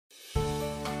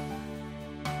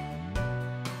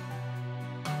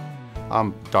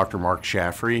I'm Dr. Mark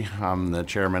Shaffrey. I'm the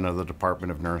chairman of the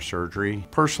Department of Neurosurgery.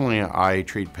 Personally, I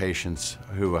treat patients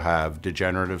who have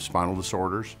degenerative spinal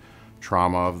disorders,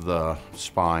 trauma of the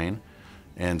spine,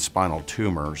 and spinal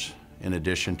tumors, in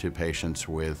addition to patients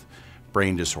with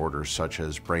brain disorders such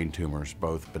as brain tumors,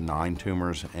 both benign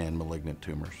tumors and malignant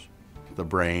tumors. The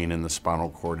brain and the spinal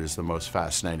cord is the most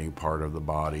fascinating part of the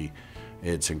body.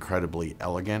 It's incredibly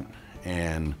elegant,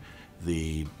 and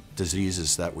the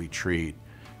diseases that we treat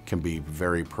can be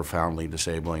very profoundly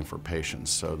disabling for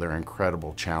patients. So they're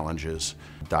incredible challenges.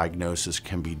 Diagnosis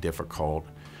can be difficult,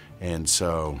 and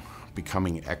so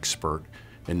becoming expert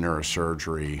in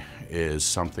neurosurgery is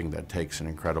something that takes an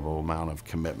incredible amount of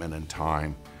commitment and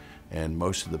time. And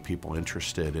most of the people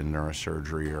interested in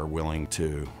neurosurgery are willing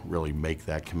to really make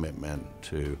that commitment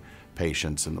to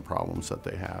patients and the problems that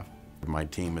they have. My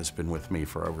team has been with me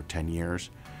for over 10 years,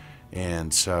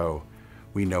 and so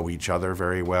we know each other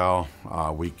very well.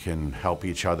 We can help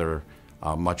each other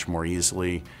much more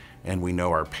easily, and we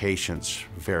know our patients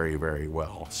very, very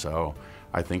well. So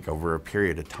I think over a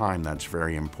period of time, that's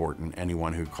very important.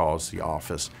 Anyone who calls the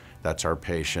office, that's our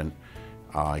patient,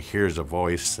 hears a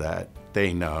voice that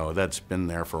they know that's been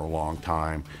there for a long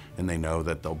time, and they know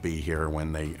that they'll be here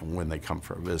when they come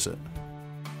for a visit.